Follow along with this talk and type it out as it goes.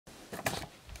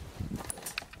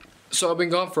So I've been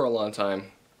gone for a long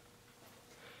time.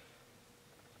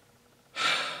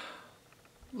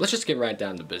 Let's just get right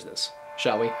down to business,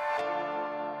 shall we?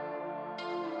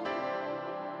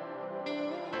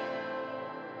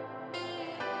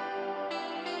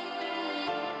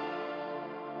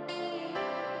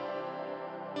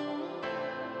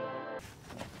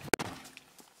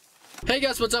 Hey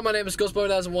guys, what's up? My name is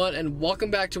Ghostboy2001 and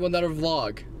welcome back to another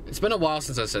vlog. It's been a while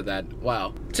since I said that.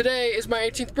 Wow. Today is my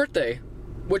 18th birthday,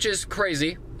 which is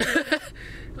crazy.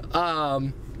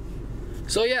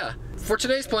 So yeah, for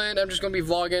today's plan, I'm just gonna be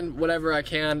vlogging whatever I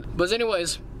can. But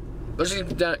anyways, let's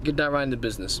just get down right into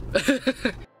business.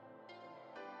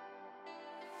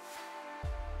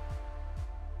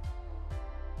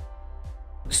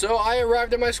 So I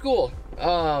arrived at my school.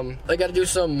 I gotta do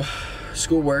some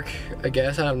schoolwork, I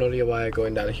guess. I have no idea why I'm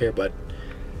going down here, but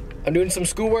I'm doing some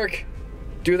schoolwork.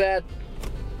 Do that,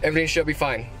 everything should be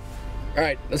fine.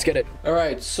 Alright, let's get it.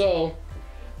 Alright, so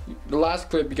the last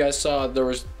clip you guys saw, there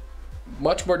was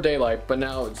much more daylight, but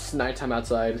now it's nighttime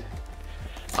outside.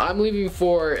 I'm leaving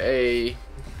for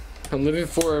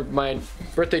my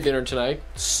birthday dinner tonight,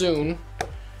 soon.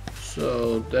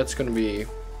 So that's gonna be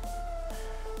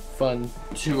fun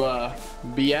to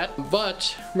be at.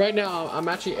 But right now I'm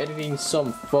actually editing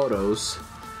some photos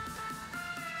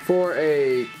for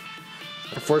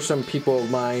some people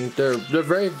of mine. They're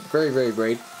very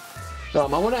great. I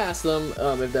want to ask them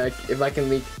if I can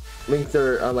link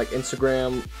their like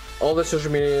Instagram, all their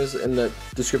social medias in the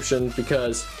description,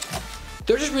 because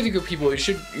they're just really good people. You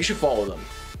should follow them.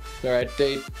 All right,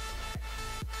 they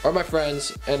are my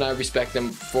friends and I respect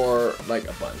them for like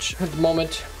a bunch. At the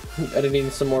moment, I'm editing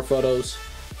some more photos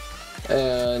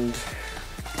and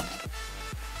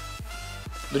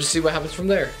we'll just see what happens from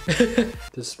there. This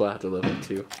is what I have to live up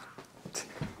to.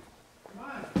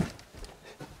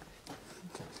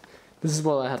 This is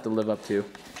what I have to live up to.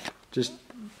 Just,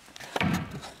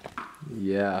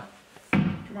 yeah.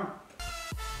 Come on.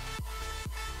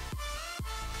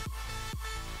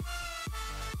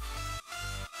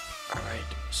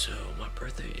 Alright, so my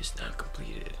birthday is now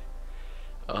completed.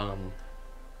 But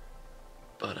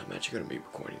I'm actually going to be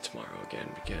recording tomorrow again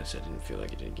because I didn't feel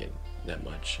like I didn't get that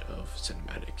much of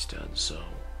cinematics done. So,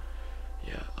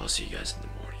 yeah, I'll see you guys in the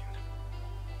morning.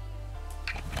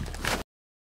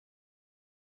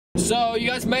 So, you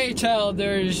guys may tell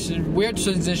there's a weird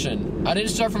transition. I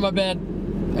didn't start from my bed.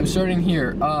 I'm starting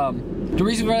here. The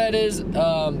reason for that is,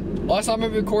 last time I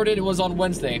recorded it was on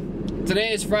Wednesday.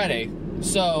 Today is Friday.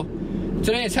 So,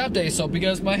 today is half day, so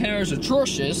because my hair is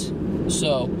atrocious,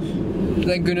 so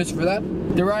thank goodness for that.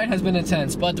 The ride has been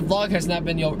intense, but the vlog has not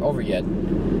been over yet.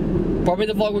 Probably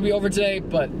the vlog will be over today,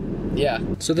 but yeah.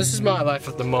 So this is my life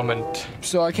at the moment.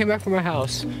 So I came back from my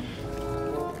house.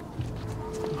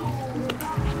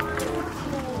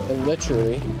 And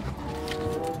literally,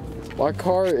 my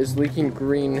car is leaking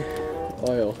green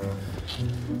oil.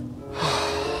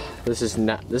 This is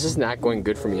not going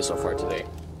good for me so far today.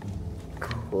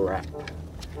 Crap.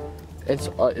 It's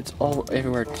all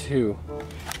everywhere too,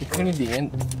 including the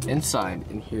inside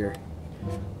in here.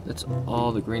 That's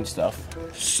all the green stuff.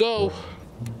 So,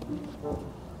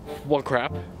 well,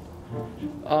 crap.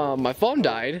 My phone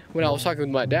died when I was talking with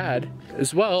my dad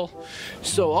as well.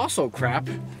 So also crap.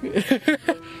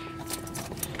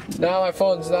 Now my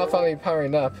phone's not finally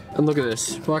powering up. And look at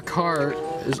this. My car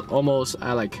is almost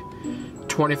at like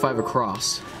 25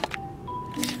 across.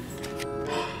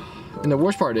 And the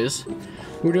worst part is,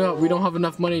 we don't have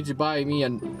enough money to buy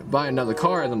another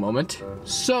car at the moment.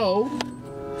 So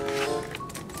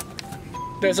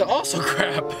there's also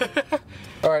crap.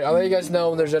 Alright, I'll let you guys know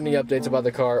when there's any updates about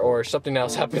the car or something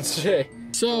else happens today.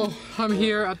 So I'm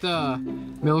here at the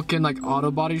Milk and like auto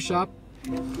body shop.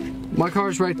 My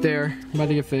car's right there, about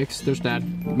to get fixed. There's Dad.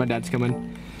 My dad's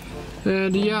coming.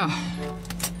 And yeah.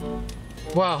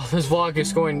 Wow, this vlog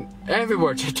is going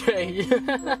everywhere today.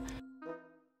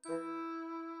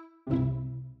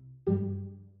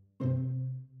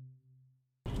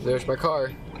 There's my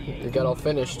car. It got all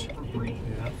finished.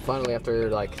 Finally, after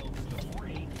like,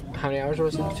 how many hours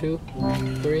was it? 2?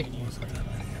 3?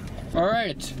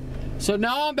 Alright. So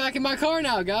now I'm back in my car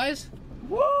now, guys.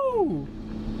 Woo!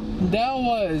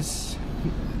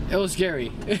 It was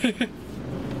scary.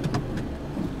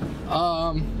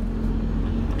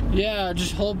 Yeah,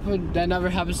 just hope that never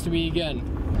happens to me again.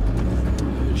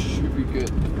 It should be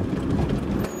good.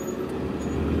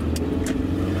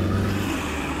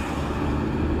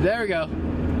 There we go.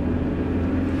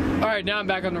 Alright, now I'm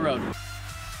back on the road.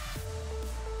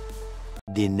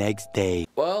 The next day.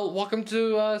 Well, welcome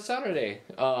to Saturday.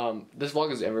 This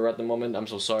vlog is everywhere at the moment. I'm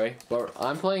so sorry. But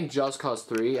I'm playing Just Cause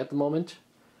 3 at the moment.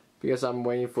 because I'm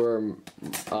waiting for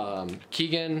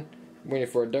Keegan, waiting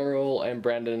for Daryl and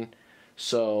Brandon,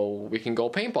 so we can go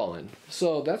paintballing.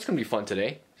 So that's gonna be fun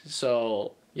today.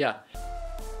 So yeah.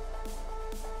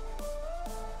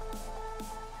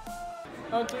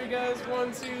 On three, guys. 1,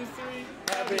 2, 3.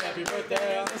 Happy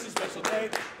birthday on this special day.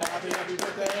 Happy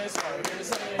birthday, sorry we're gonna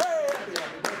say. Hey,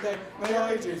 happy birthday, may all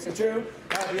your dreams come true.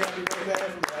 Happy birthday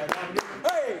from Dad on you.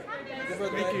 Hey, happy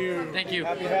birthday. Thank you. Thank you.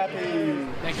 Happy.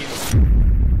 Thank you.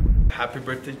 Happy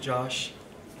birthday, Josh.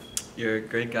 You're a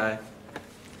great guy,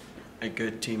 a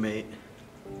good teammate.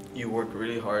 You work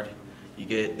really hard. You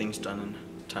get things done in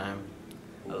time.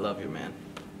 I love you, man.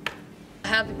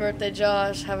 Happy birthday,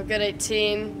 Josh. Have a good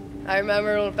 18. I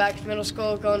remember when back in middle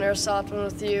school going airsofting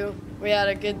with you. We had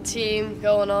a good team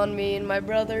going on, me and my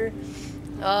brother.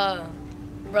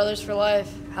 Brothers for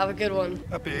life. Have a good one.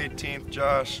 Happy 18th,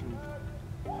 Josh.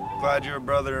 Glad you're a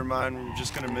brother of mine. We're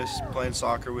just gonna miss playing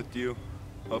soccer with you.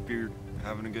 Hope you're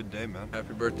having a good day, man.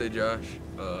 Happy birthday, Josh.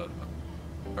 I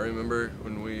remember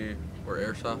when we were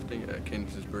airsofting at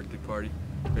Candace's birthday party.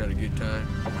 We had a good time.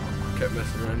 Kept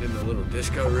messing around in the little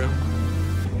disco room.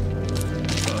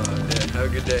 Yeah, have a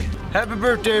good day. Happy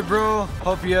birthday, bro.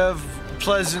 Hope you have a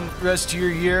pleasant rest of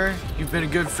your year. You've been a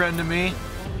good friend to me.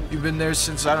 You've been there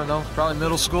since, I don't know, probably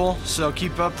middle school. So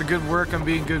keep up the good work on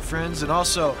being good friends, and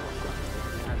also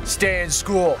stay in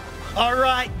school. All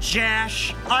right,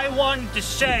 Josh, I wanted to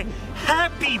say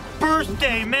happy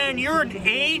birthday, man. You're an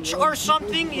age or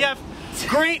something. You have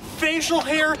great facial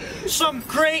hair, some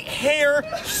great hair.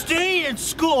 Stay in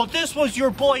school. This was your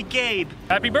boy, Gabe.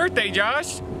 Happy birthday,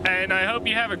 Josh. And I hope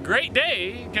you have a great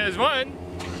day, because one,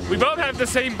 we both have the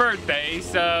same birthday,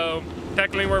 so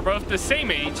technically we're both the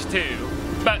same age too.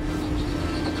 But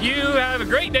you have a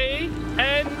great day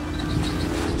and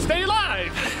stay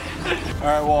alive. All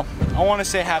right, well, I want to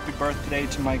say happy birthday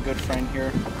to my good friend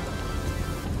here.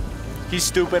 He's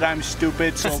stupid, I'm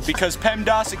stupid, so because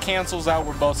PEMDAS, it cancels out,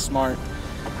 we're both smart.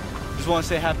 Just want to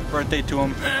say happy birthday to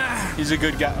him. He's a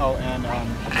good guy. Oh, and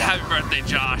Happy birthday,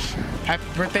 Josh. Happy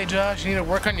birthday, Josh. You need to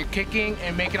work on your kicking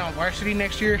and make it on varsity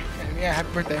next year. And yeah,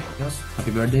 happy birthday.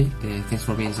 Happy birthday. Thanks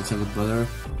for being such a good brother.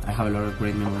 I have a lot of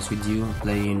great memories with you,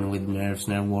 playing with Nerfs,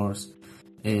 Nerf Wars,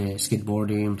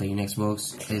 skateboarding, playing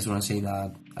Xbox. I just want to say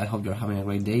that I hope you're having a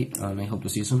great day, and I hope to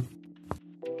see you soon.